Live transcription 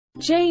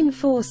Jane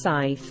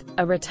Forsythe,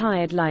 a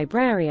retired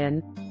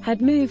librarian,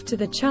 had moved to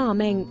the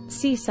charming,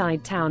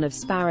 seaside town of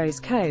Sparrow's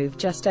Cove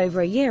just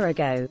over a year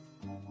ago,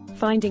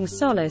 finding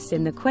solace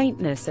in the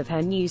quaintness of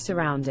her new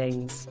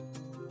surroundings.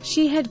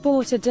 She had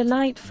bought a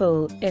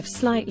delightful, if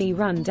slightly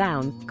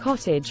run-down,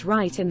 cottage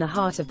right in the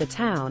heart of the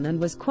town and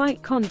was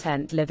quite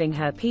content living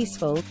her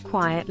peaceful,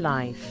 quiet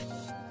life.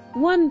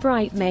 One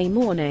bright May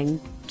morning,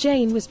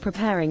 Jane was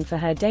preparing for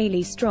her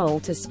daily stroll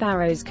to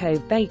Sparrow's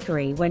Cove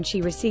Bakery when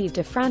she received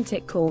a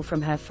frantic call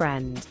from her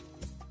friend,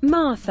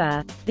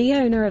 Martha, the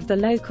owner of the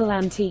local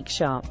antique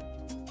shop.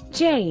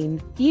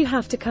 "Jane, you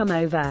have to come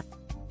over.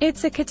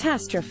 It's a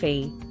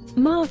catastrophe."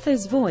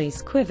 Martha's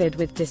voice quivered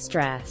with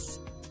distress.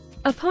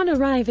 Upon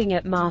arriving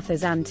at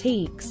Martha's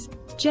Antiques,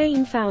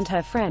 Jane found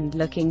her friend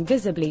looking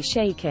visibly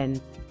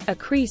shaken, a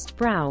creased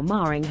brow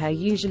marring her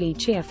usually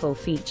cheerful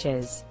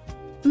features.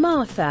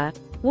 "Martha,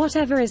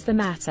 whatever is the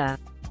matter?"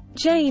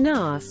 Jane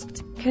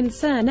asked,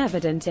 concern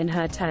evident in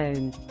her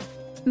tone.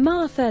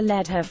 Martha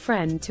led her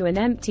friend to an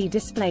empty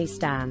display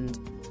stand.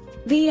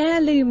 "The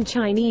heirloom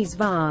Chinese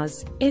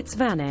vase, it's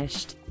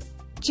vanished."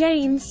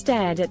 Jane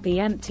stared at the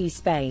empty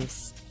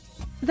space.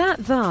 That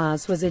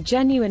vase was a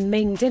genuine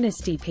Ming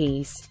Dynasty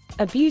piece,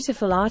 a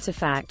beautiful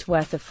artifact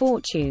worth a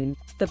fortune,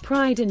 the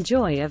pride and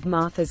joy of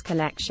Martha's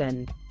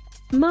collection.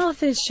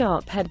 Martha's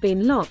shop had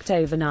been locked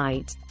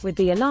overnight, with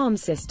the alarm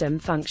system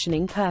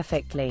functioning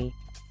perfectly.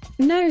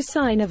 No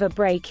sign of a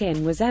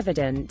break-in was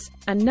evident,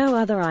 and no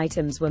other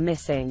items were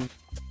missing.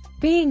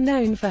 Being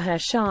known for her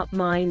sharp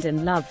mind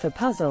and love for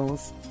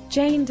puzzles,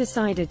 Jane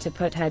decided to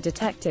put her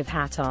detective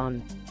hat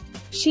on.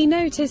 She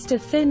noticed a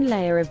thin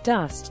layer of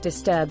dust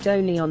disturbed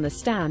only on the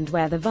stand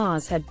where the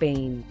vase had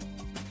been.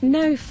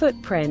 No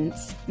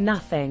footprints,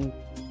 nothing.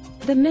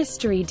 The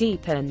mystery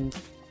deepened.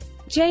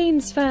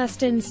 Jane's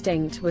first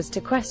instinct was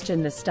to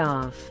question the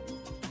staff.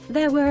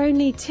 There were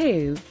only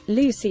two,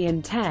 Lucy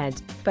and Ted,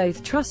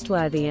 both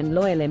trustworthy and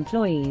loyal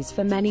employees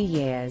for many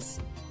years.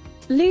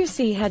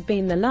 Lucy had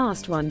been the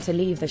last one to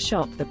leave the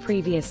shop the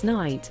previous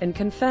night and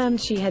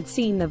confirmed she had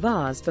seen the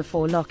vase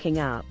before locking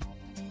up.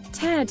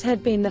 Ted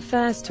had been the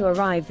first to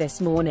arrive this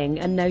morning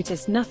and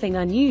noticed nothing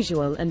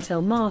unusual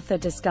until Martha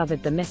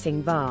discovered the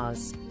missing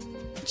vase.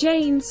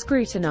 Jane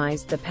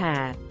scrutinized the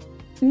pair.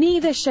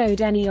 Neither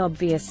showed any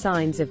obvious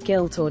signs of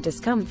guilt or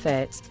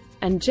discomfort,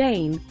 and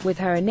Jane, with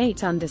her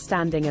innate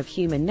understanding of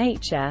human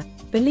nature,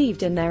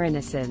 believed in their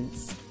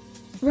innocence.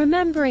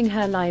 Remembering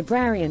her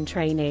librarian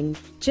training,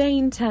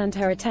 Jane turned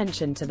her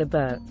attention to the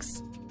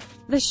books.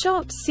 The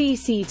shop's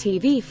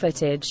CCTV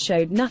footage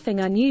showed nothing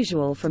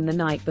unusual from the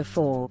night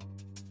before.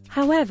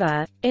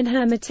 However, in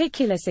her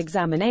meticulous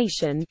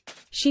examination,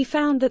 she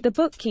found that the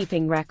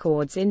bookkeeping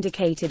records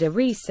indicated a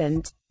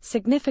recent,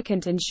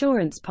 significant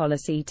insurance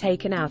policy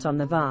taken out on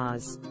the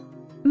vase.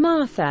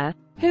 "Martha,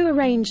 who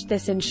arranged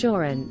this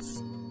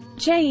insurance?"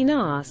 Jane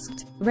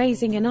asked,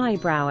 raising an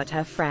eyebrow at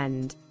her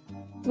friend.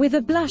 With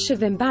a blush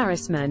of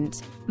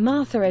embarrassment,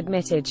 Martha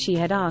admitted she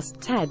had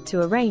asked Ted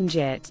to arrange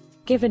it,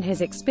 given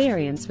his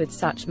experience with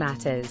such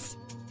matters.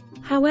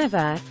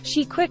 However,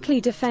 she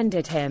quickly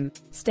defended him,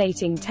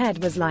 stating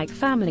Ted was like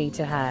family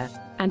to her,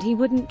 and he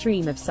wouldn't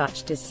dream of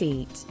such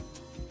deceit.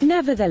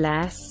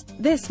 Nevertheless,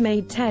 this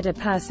made Ted a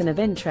person of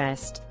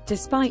interest,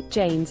 despite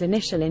Jane's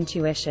initial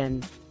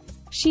intuition.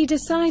 She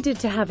decided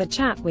to have a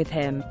chat with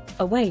him,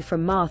 away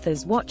from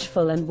Martha's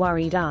watchful and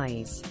worried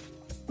eyes.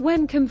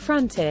 When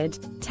confronted,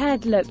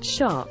 Ted looked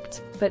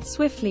shocked, but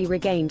swiftly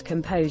regained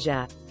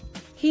composure.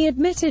 He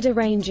admitted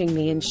arranging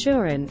the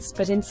insurance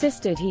but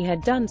insisted he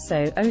had done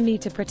so only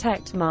to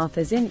protect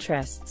Martha's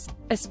interests,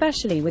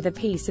 especially with a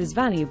piece as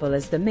valuable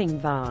as the Ming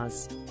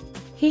vase.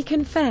 He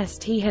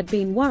confessed he had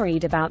been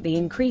worried about the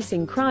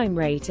increasing crime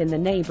rate in the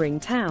neighboring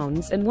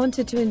towns and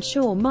wanted to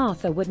ensure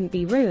Martha wouldn't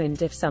be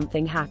ruined if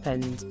something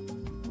happened.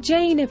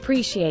 Jane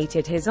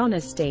appreciated his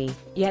honesty,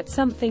 yet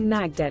something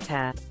nagged at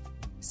her.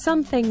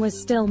 Something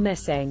was still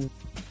missing.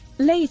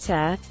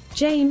 Later,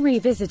 Jane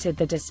revisited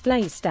the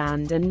display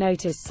stand and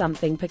noticed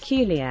something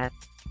peculiar.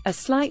 A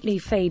slightly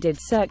faded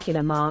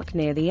circular mark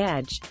near the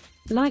edge,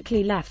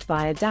 likely left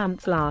by a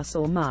damp glass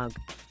or mug.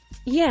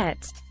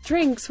 Yet,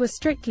 drinks were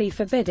strictly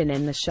forbidden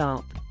in the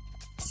shop.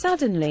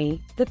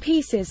 Suddenly, the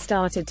pieces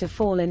started to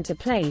fall into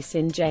place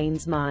in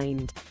Jane's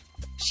mind.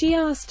 She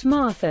asked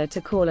Martha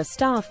to call a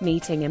staff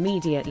meeting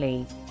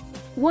immediately.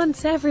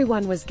 Once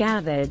everyone was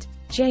gathered,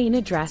 Jane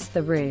addressed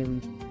the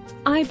room.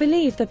 "I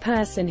believe the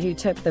person who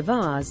took the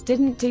vase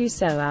didn't do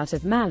so out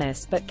of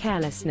malice but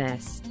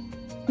carelessness."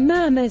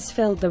 Murmurs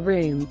filled the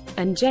room,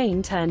 and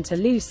Jane turned to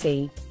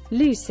Lucy.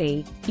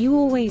 "Lucy, you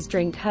always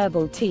drink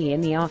herbal tea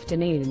in the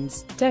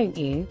afternoons, don't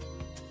you?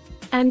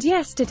 And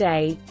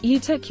yesterday, you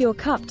took your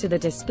cup to the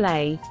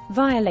display,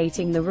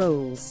 violating the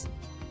rules."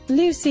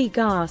 Lucy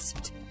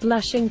gasped,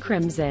 blushing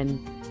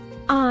crimson.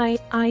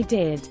 I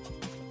did.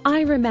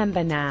 I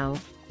remember now.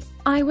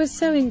 I was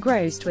so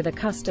engrossed with a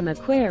customer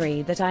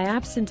query that I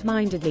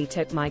absent-mindedly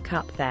took my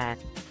cup there.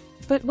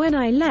 But when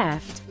I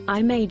left,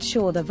 I made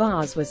sure the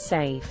vase was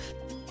safe."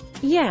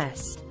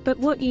 Yes, but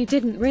what you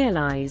didn't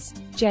realize,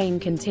 Jane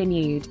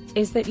continued,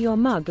 is that your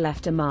mug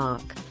left a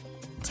mark.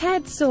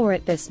 Ted saw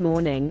it this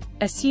morning,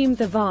 assumed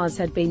the vase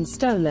had been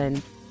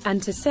stolen,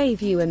 and to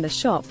save you and the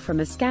shop from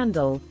a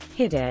scandal,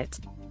 hid it.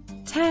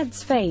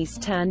 Ted's face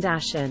turned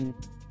ashen.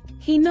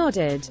 He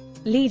nodded,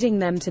 leading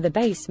them to the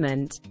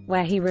basement,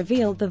 where he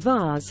revealed the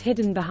vase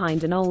hidden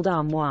behind an old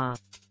armoire.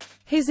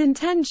 His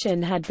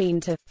intention had been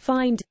to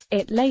find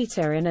it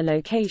later in a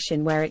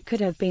location where it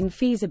could have been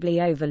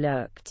feasibly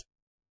overlooked.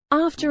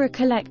 After a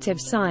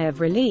collective sigh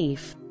of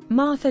relief,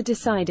 Martha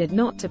decided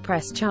not to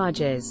press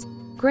charges,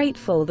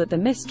 grateful that the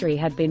mystery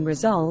had been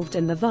resolved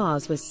and the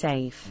vase was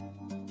safe.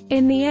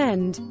 In the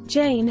end,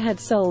 Jane had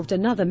solved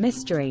another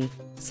mystery,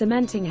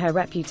 cementing her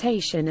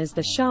reputation as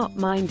the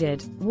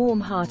sharp-minded,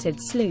 warm-hearted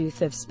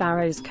sleuth of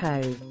Sparrow's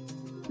Cove.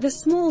 The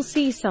small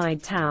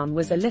seaside town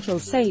was a little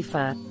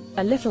safer,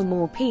 a little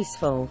more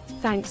peaceful,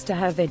 thanks to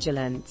her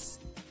vigilance.